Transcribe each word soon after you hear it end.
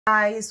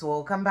Guys,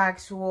 welcome back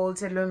to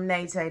World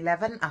Illuminator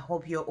 11. I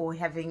hope you're all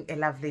having a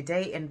lovely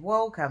day and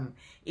welcome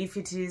if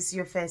it is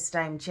your first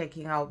time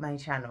checking out my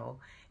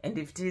channel. And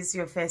if it is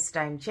your first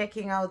time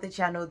checking out the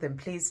channel, then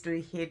please do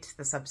hit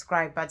the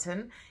subscribe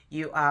button.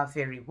 You are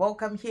very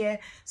welcome here.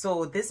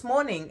 So this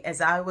morning, as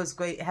I was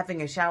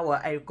having a shower,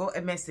 I got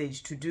a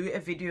message to do a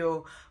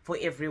video for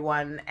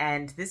everyone.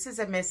 And this is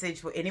a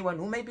message for anyone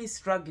who may be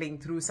struggling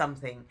through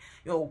something,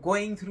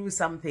 going through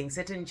something,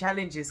 certain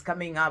challenges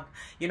coming up.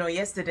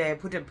 Yesterday I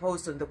put a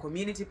post on the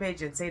community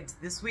page and said,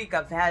 this week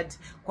I've had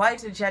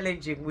quite a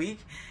challenging week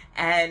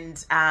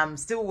and I'm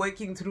still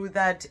working through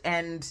that.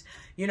 And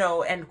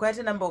quite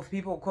a number of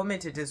people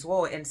commented as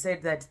well and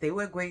said that they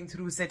were going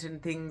through certain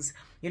things,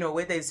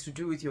 whether it's to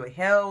do with your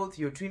health,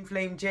 your twin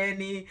flame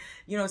journey,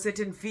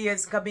 certain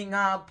fears coming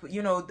up,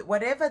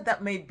 whatever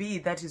that may be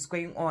that is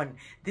going on.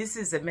 This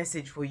is a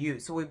message for you.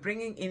 So we're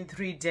bringing in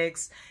 3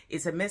 decks.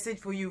 It's a message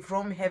for you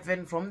from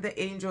heaven, from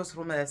the angels,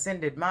 from the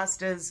ascended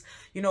masters,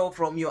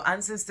 from your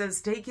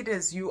ancestors. Take it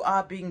as you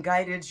are being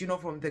guided,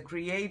 from the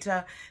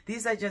creator.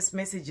 These are just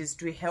messages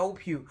to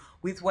help you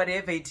with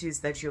whatever it is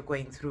that you're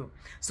going through.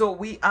 So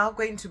we are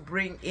going to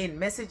bring in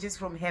messages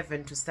from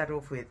heaven to start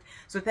off with.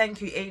 So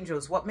thank you,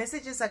 angels. What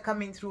messages are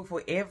coming through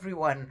for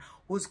everyone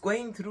who's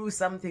going through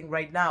something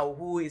right now,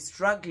 who is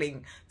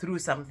struggling through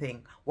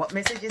something? What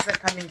messages are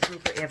coming through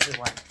for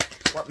everyone?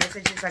 What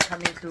messages are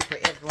coming through for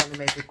everyone who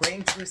may be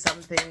going through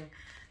something?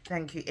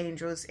 Thank you,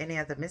 angels. Any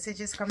other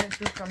messages coming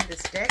through from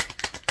this deck?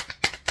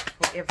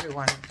 For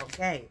everyone.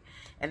 Okay.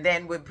 And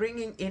then we're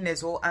bringing in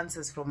as well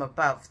answers from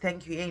above.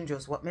 Thank you,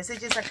 angels. What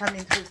messages are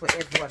coming through for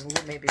everyone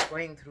who may be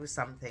going through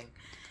something?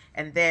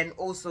 And then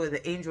also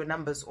the angel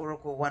numbers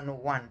oracle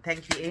 101.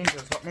 Thank you,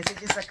 angels. What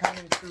messages are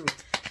coming through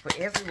for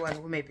everyone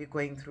who may be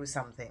going through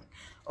something?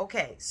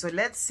 Okay, so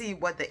let's see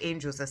what the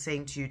angels are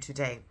saying to you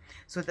today.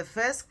 So the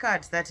first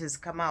card that has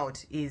come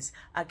out is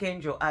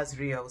Archangel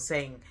Azrael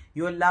saying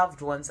your loved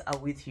ones are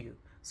with you.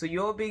 So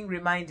you're being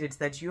reminded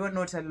that you're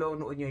not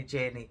alone on your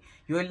journey.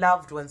 Your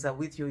loved ones are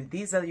with you.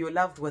 These are your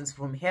loved ones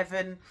from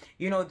heaven.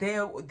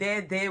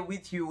 They're there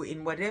with you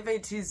in whatever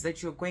it is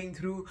that you're going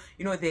through.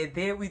 They're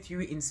there with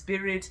you in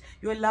spirit.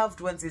 Your loved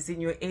ones is in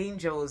your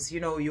angels,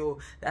 your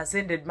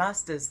ascended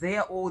masters. They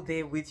are all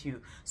there with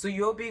you. So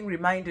you're being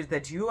reminded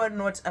that you are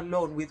not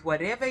alone with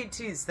whatever it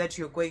is that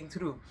you're going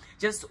through.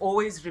 Just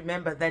always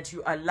remember that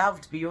you are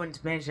loved beyond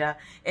measure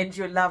and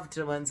your loved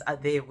ones are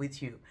there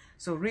with you.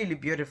 So really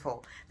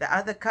beautiful. The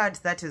other card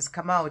that has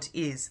come out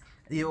is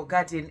your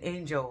guardian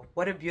angel.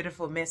 What a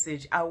beautiful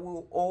message. I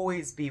will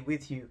always be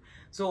with you.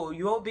 So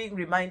you're being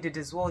reminded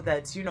as well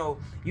that,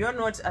 you're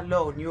not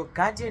alone. Your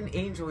guardian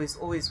angel is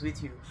always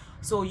with you.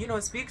 So,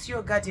 speak to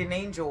your guardian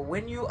angel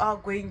when you are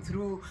going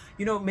through,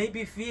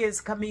 maybe fears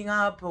coming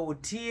up or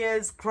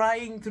tears,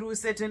 crying through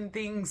certain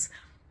things.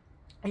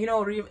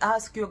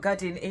 Ask your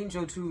guardian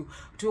angel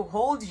to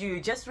hold you.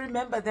 Just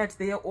remember that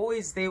they are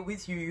always there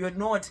with you. You're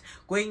not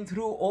going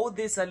through all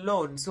this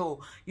alone.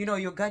 So,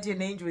 your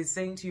guardian angel is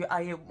saying to you,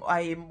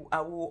 I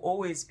will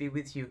always be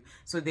with you.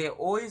 So they're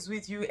always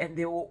with you and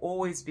they will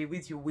always be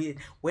with you.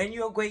 When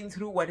you're going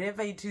through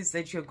whatever it is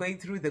that you're going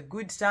through, the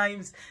good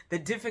times, the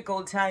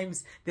difficult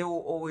times, they will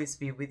always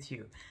be with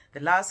you. The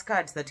last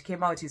card that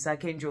came out is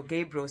Archangel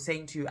Gabriel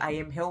saying to you, I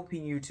am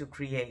helping you to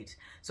create.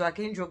 So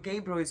Archangel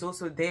Gabriel is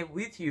also there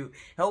with you,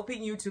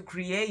 helping you to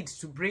create,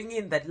 to bring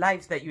in that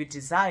life that you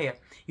desire.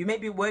 You may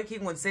be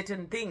working on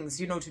certain things,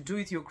 to do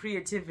with your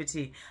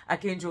creativity.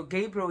 Archangel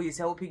Gabriel is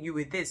helping you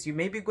with this. You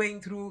may be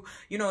going through,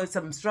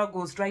 some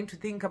struggles, trying to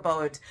think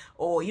about,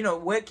 or,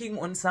 working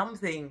on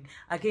something.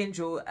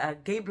 Archangel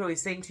Gabriel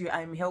is saying to you,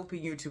 I'm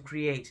helping you to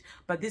create.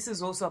 But this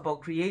is also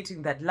about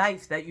creating that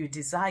life that you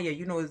desire,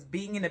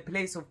 being in a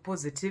place of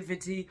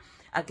positivity.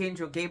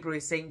 Archangel Gabriel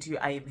is saying to you,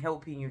 I am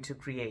helping you to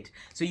create.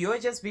 So you're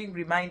just being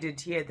reminded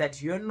here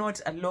that you're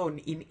not alone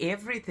in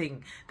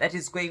everything that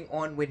is going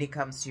on when it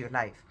comes to your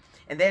life.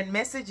 And then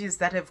messages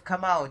that have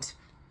come out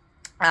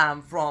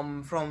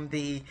from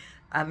the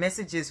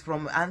messages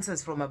from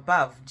answers from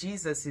above.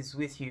 Jesus is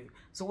with you.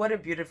 So what a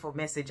beautiful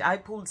message. I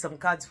pulled some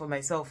cards for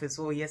myself as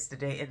well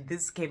yesterday, and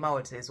this came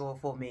out as well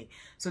for me.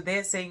 So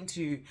they're saying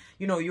to you,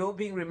 you're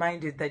being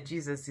reminded that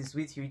Jesus is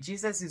with you.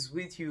 Jesus is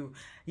with you,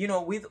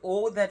 with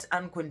all that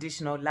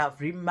unconditional love,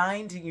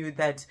 reminding you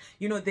that,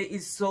 there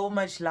is so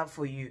much love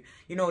for you.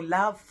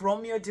 Love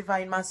from your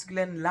divine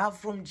masculine, love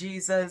from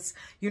Jesus,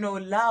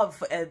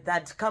 love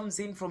that comes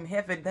in from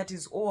heaven. That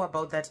is all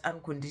about that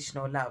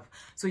unconditional love.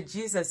 So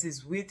Jesus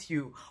is with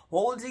you,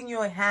 holding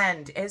your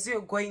hand as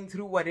you're going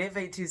through whatever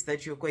it is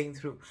that you're going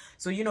through.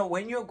 So,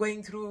 when you're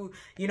going through,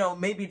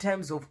 maybe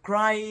times of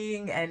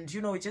crying and,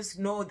 just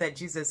know that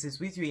Jesus is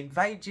with you.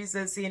 Invite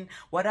Jesus in.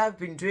 What I've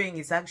been doing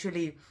is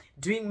actually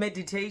doing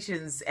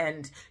meditations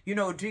and,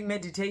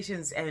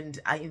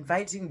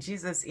 inviting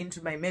Jesus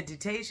into my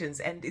meditations.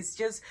 And it's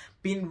just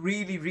been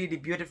really, really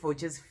beautiful.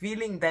 Just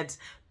feeling that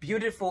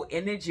beautiful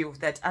energy of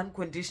that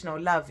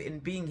unconditional love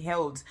and being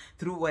held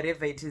through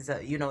whatever it is,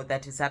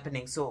 that is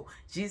happening. So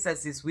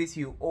Jesus is with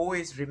you.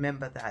 Always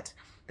remember that.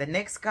 The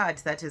next card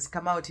that has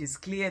come out is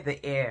clear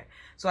the air.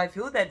 So I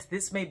feel that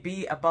this may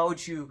be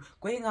about you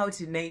going out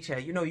in nature.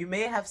 You know, you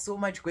may have so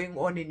much going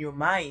on in your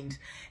mind,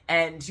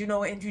 and you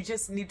know, and you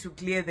just need to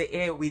clear the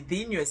air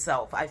within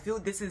yourself. I feel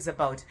this is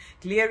about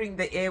clearing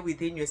the air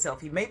within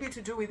yourself. It may be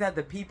to do with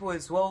other people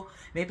as well.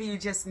 Maybe you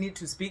just need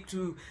to speak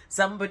to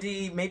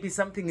somebody. Maybe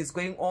something is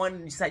going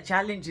on,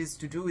 challenges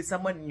to do with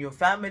someone in your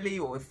family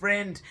or a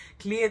friend.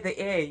 Clear the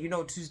air, you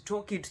know, to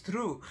talk it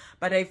through.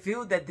 But I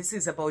feel that this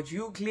is about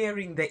you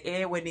clearing the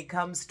air when it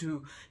comes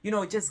to, you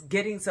know, just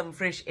getting some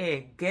fresh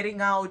air,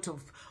 getting out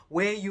of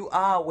where you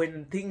are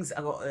when things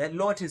are, a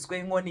lot is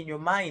going on in your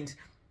mind.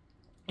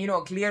 You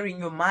know, clearing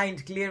your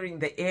mind, clearing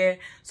the air,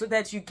 so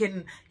that you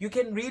can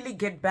really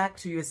get back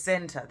to your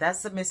center.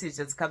 That's the message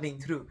that's coming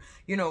through.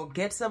 You know,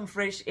 get some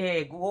fresh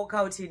air, walk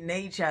out in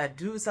nature,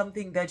 do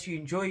something that you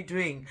enjoy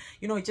doing.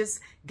 You know,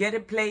 just get a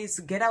place,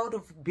 get out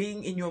of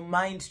being in your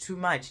mind too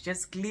much.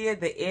 Just clear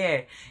the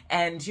air,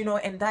 and you know,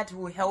 and that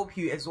will help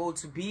you as well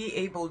to be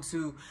able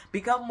to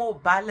become more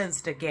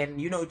balanced again.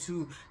 You know,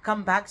 to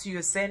come back to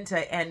your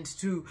center and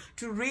to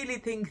really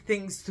think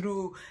things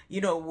through. You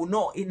know,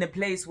 not in a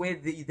place where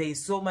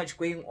there's so much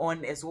going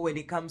on as well when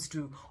it comes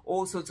to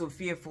all sorts of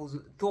fearful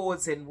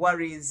thoughts and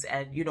worries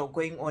and, you know,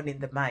 going on in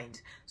the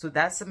mind. So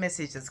that's the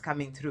message that's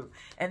coming through.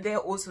 And they're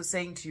also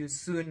saying to you,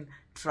 soon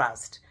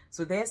trust.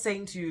 So they're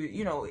saying to you,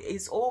 you know,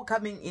 it's all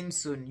coming in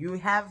soon. You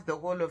have the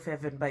whole of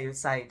heaven by your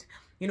side.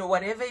 You know,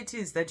 whatever it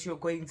is that you're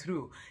going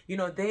through, you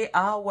know, they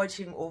are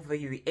watching over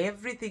you.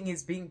 Everything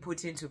is being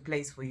put into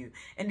place for you.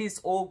 And it's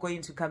all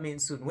going to come in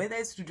soon. Whether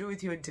it's to do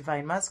with your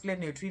divine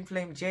masculine, your twin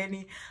flame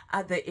journey,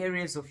 other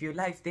areas of your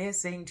life, they're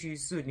saying to you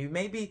soon. You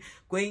may be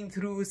going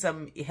through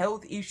some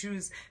health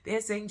issues.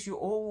 They're saying to you,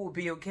 all will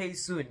be okay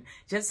soon.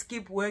 Just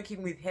keep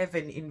working with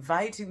heaven,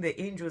 inviting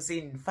the angels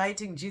in,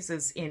 inviting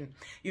Jesus in,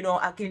 you know,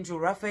 Archangel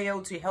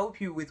Raphael to help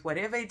you with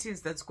whatever it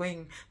is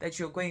that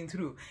you're going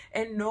through.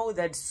 And know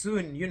that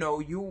soon, you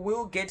know, you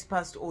will get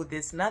past all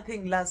this.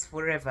 Nothing lasts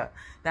forever.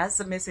 That's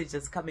the message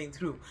that's coming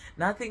through.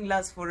 Nothing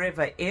lasts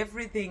forever.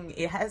 Everything,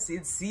 it has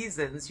its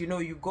seasons. You know,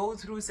 you go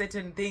through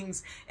certain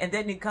things and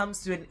then it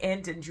comes to an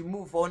end and you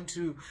move on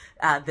to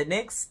the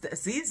next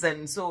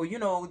season. So, you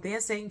know, they're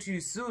saying to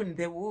you soon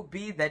there will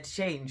be that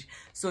change.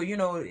 So, you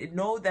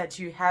know that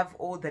you have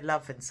all the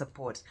love and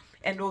support,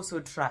 and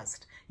also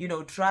trust. You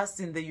know, trust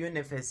in the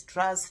universe,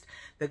 trust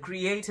the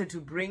Creator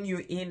to bring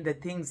you in the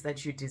things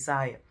that you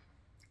desire.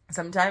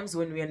 Sometimes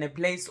when we're in a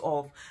place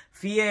of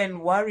fear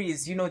and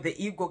worries, you know,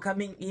 the ego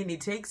coming in,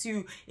 it takes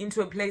you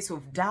into a place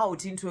of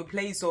doubt, into a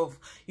place of,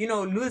 you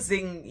know,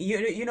 losing,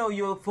 you know,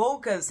 your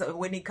focus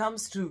when it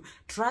comes to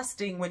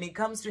trusting, when it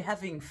comes to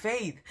having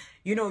faith.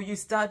 You know, you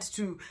start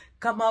to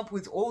come up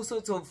with all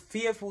sorts of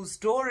fearful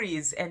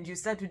stories, and you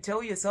start to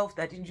tell yourself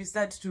that, and you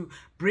start to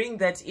bring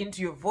that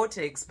into your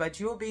vortex. But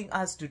you're being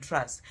asked to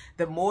trust.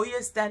 The more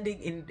you're standing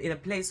in a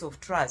place of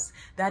trust,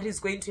 that is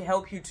going to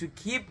help you to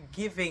keep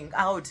giving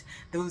out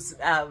those,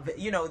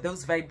 you know,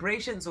 those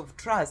vibrations of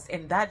trust,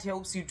 and that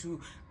helps you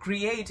to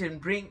create and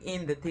bring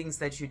in the things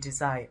that you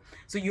desire.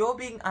 So you're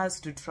being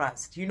asked to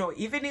trust. You know,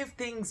 even if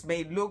things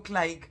may look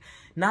like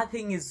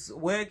nothing is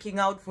working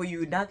out for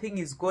you, nothing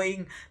is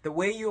going the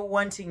way you're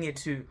wanting it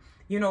to,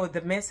 you know,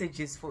 the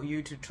message is for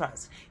you to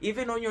trust.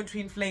 Even on your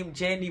twin flame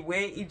journey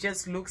where it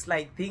just looks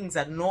like things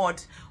are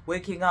not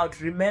working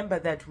out, remember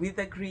that with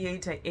the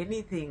Creator,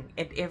 anything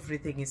and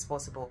everything is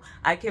possible.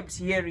 I kept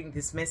hearing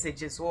this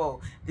message as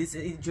well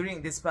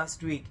during this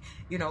past week.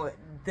 You know,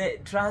 the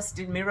trust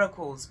in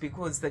miracles,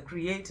 because the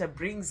Creator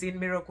brings in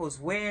miracles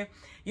where,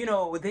 you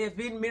know, there have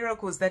been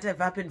miracles that have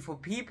happened for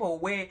people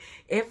where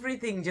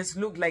everything just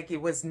looked like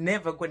it was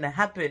never going to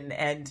happen,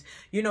 and,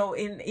 you know,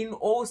 in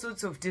all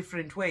sorts of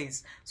different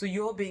ways. So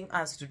you're being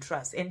asked to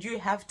trust, and you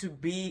have to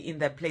be in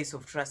that place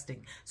of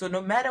trusting. So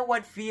no matter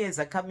what fears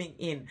are coming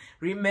in,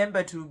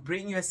 remember to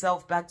bring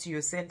yourself back to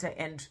your center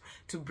and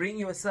to bring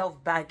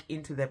yourself back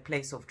into the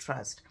place of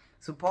trust.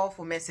 So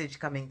powerful message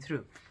coming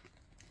through.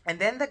 And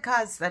then the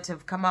cards that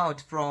have come out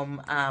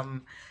from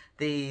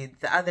the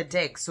other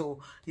deck.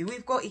 So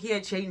we've got here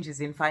changes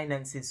in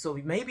finances. So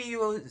maybe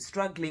you're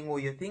struggling, or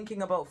you're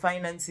thinking about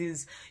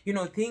finances, you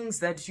know, things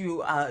that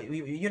you are,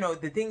 you know,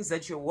 the things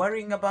that you're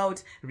worrying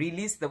about.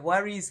 Release the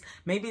worries.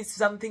 Maybe it's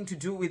something to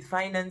do with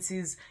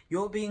finances.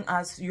 You're being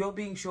asked, you're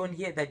being shown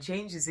here that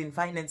changes in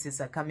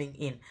finances are coming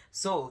in.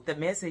 So the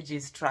message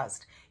is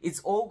trust.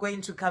 It's all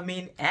going to come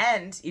in,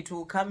 and it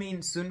will come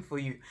in soon for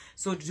you.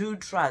 So do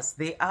trust.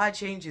 There are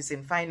changes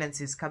in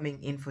finances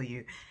coming in for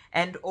you.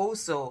 And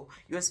also,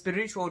 your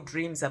spiritual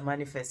dreams are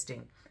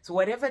manifesting. So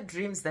whatever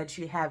dreams that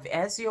you have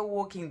as you're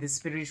walking the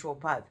spiritual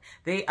path,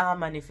 they are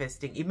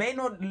manifesting. It may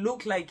not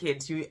look like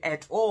it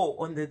at all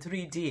on the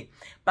 3D,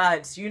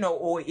 but, you know,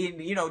 or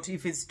in, you know,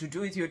 if it's to do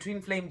with your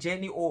twin flame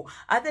journey or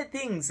other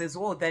things as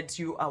well that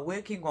you are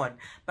working on.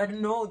 But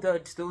know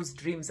that those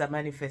dreams are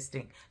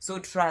manifesting. So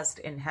trust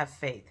and have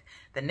faith.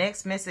 The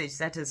next message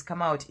that has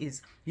come out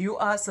is you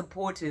are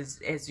supported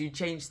as you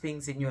change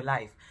things in your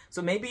life.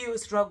 So maybe you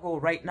struggle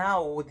right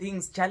now, or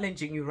things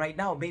challenging you right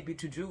now, maybe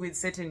to do with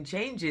certain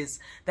changes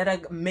that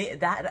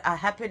are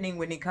happening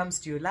when it comes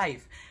to your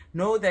life.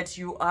 Know that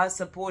you are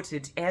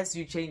supported as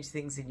you change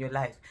things in your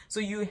life. So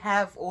you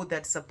have all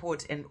that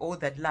support and all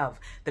that love.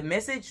 The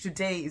message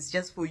today is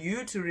just for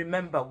you to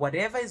remember,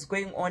 whatever is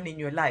going on in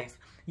your life,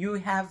 you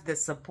have the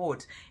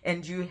support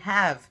and you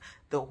have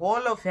the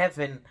whole of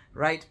heaven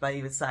right by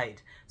your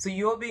side. So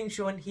you're being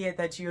shown here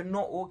that you're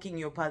not walking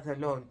your path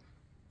alone.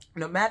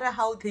 No matter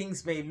how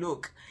things may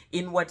look,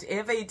 in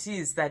whatever it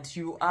is that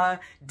you are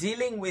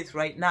dealing with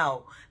right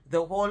now,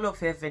 the whole of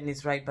heaven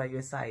is right by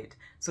your side.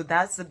 So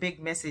that's the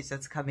big message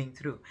that's coming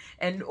through.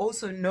 And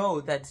also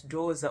know that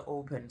doors are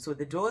open. So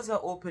the doors are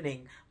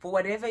opening for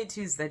whatever it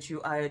is that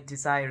you are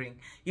desiring.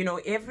 You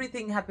know,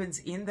 everything happens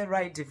in the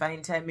right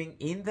divine timing,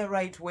 in the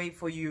right way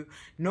for you.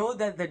 Know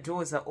that the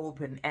doors are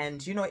open,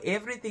 and, you know,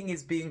 everything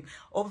is being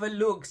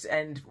overlooked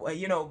and,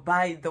 you know,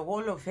 by the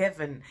whole of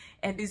heaven,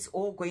 and it's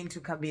all going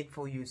to come in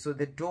for you. So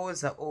the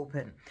doors are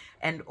open.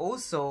 And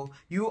also,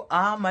 you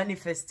are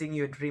manifesting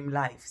your dream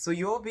life. So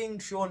you're being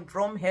shown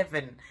from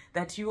heaven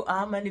that you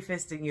are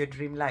manifesting your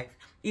dream life.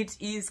 It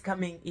is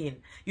coming in.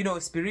 You know,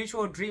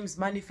 spiritual dreams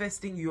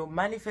manifesting, you're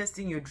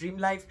manifesting your dream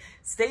life.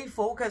 Stay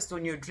focused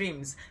on your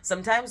dreams.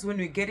 Sometimes when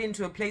we get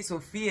into a place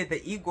of fear,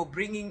 the ego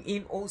bringing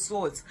in all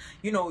sorts,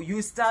 you know,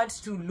 you start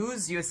to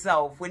lose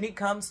yourself when it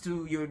comes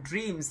to your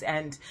dreams.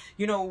 And,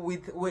 you know,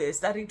 we're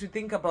starting to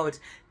think about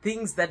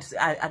things that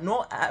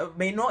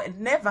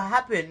never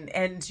happen.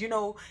 And, you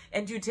know,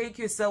 and you take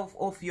yourself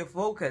off your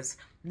focus.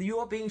 You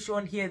are being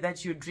shown here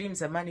that your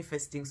dreams are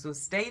manifesting. So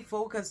stay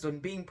focused on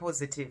being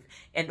positive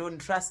and on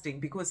trusting,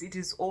 because it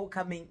is all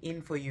coming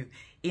in for you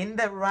in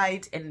the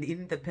right and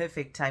in the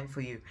perfect time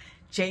for you.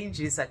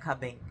 Changes are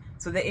coming.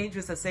 So the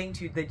angels are saying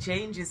to you, the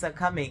changes are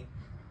coming.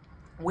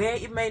 Where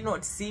it may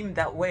not seem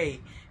that way,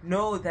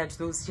 know that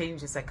those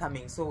changes are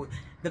coming. So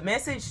the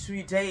message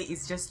today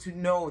is just to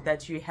know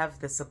that you have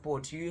the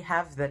support, you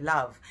have the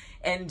love,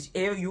 and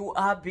you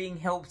are being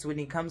helped when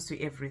it comes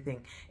to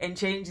everything. And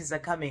changes are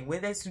coming,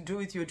 whether it's to do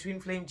with your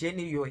twin flame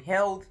journey, your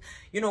health,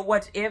 you know,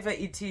 whatever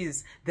it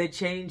is, the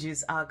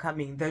changes are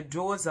coming. The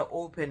doors are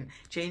open,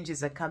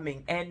 changes are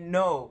coming, and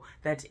know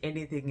that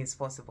anything is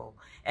possible.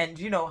 And,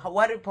 you know,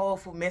 what a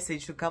powerful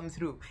message to come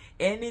through.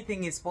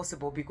 Anything is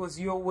possible because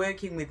you're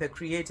working with the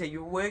Creator,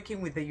 you're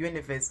working with the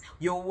universe,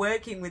 you're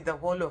working with the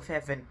whole of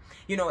heaven.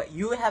 You know,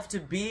 you have to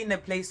be in a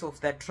place of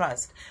that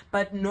trust,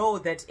 but know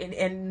that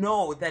and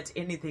know that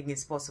anything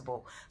is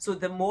possible. So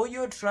the more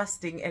you're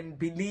trusting and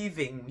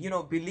believing, you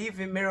know, believe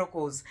in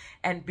miracles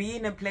and be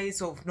in a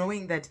place of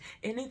knowing that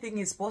anything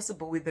is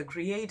possible with the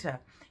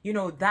Creator, you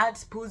know,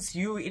 that puts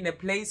you in a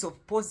place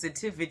of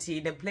positivity,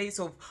 in a place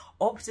of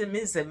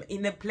optimism,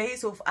 in a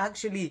place of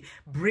actually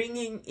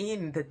bringing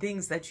in the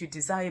things that you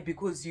desire,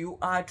 because you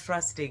are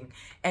trusting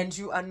and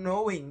you are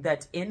knowing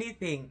that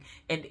anything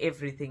and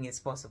everything is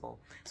possible.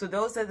 So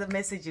those are the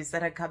messages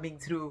that are coming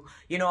through.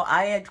 You know,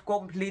 I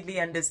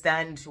completely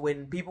understand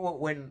when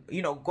people,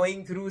 you know,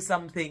 going through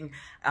something,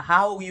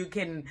 how you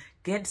can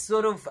get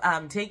sort of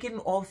taken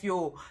off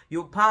your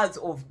path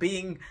of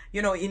being,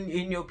 you know,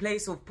 in your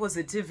place of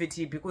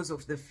positivity because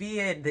of the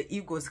fear and the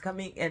ego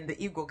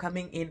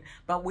coming in.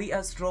 But we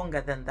are stronger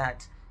than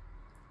that.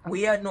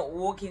 We are not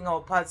walking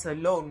our paths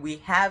alone. We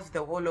have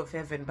the whole of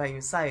heaven by your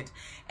side.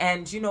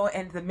 And, you know,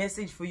 and the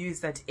message for you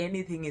is that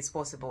anything is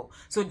possible.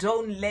 So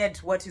don't let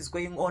what is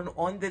going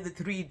on the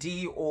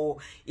 3D or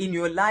in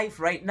your life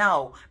right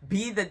now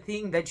be the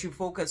thing that you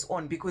focus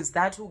on, because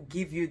that will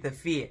give you the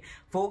fear.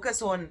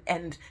 Focus on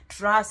and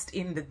trust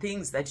in the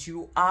things that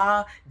you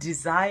are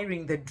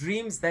desiring, the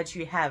dreams that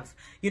you have.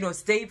 You know,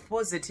 stay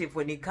positive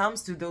when it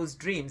comes to those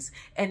dreams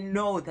and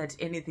know that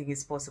anything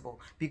is possible,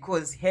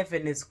 because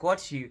heaven has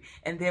got you,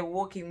 and they're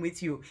walking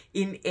with you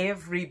in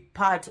every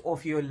part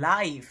of your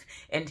life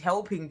and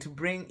helping to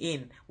bring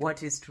in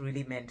what is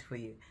truly meant for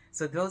you.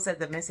 So those are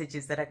the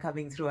messages that are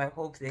coming through. I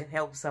hope they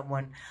help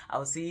someone.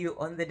 I'll see you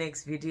on the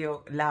next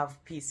video.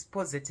 Love, peace,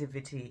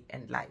 positivity,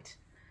 and light.